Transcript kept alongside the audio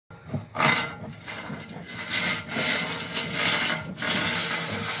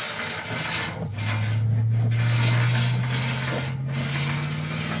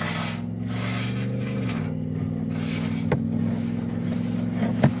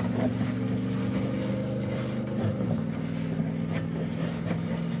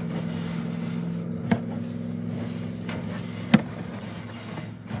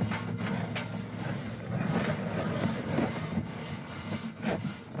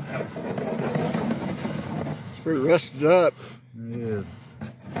pretty rusted up. It is.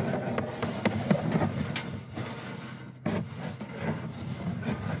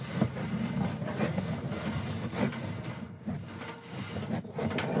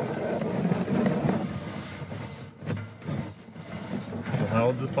 So how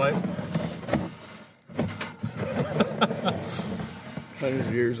old is this pipe?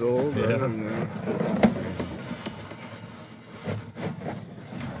 100 years old. Yeah. I don't know.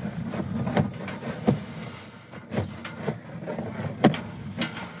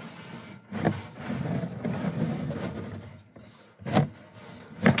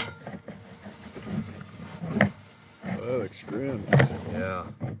 Oh, that looks grim. Yeah,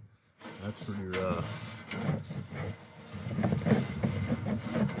 that's pretty rough.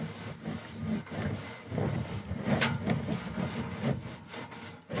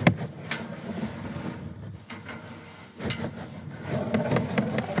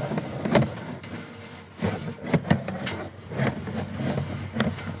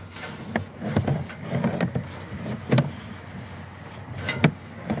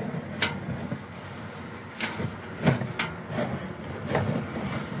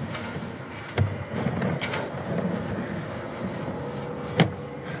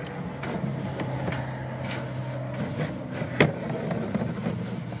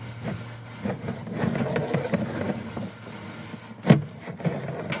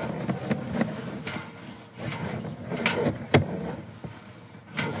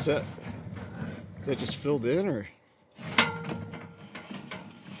 What's that? Is that just filled in, or?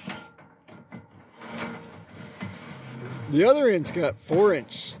 The other end's got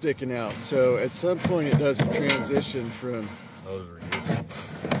 4-inch sticking out, so at some point it does a transition from. Those are reduced.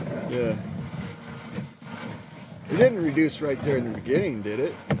 Yeah. It didn't reduce right there in the beginning, did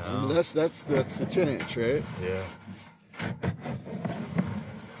it? No. That's the 10-inch, right? Yeah.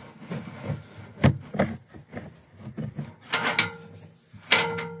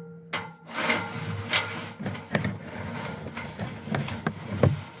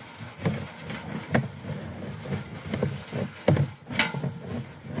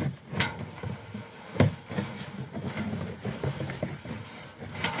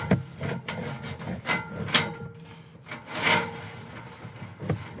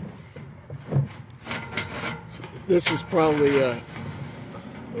 This is probably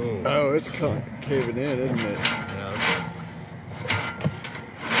Ooh. oh, it's caving in, isn't it? Yeah.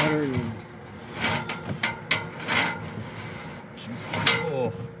 100.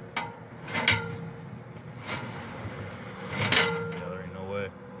 Oh. Yeah, there ain't no way.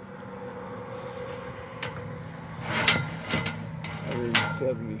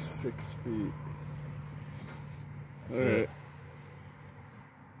 176 feet. That's All right. it.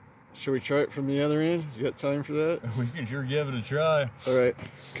 Should we try it from the other end? You got time for that? We can sure give it a try. All right.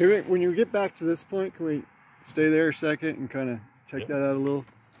 Can we, when you get back to this point, can we stay there a second and kind of check that out a little?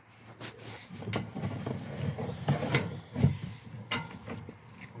 I'm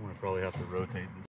gonna probably have to rotate this.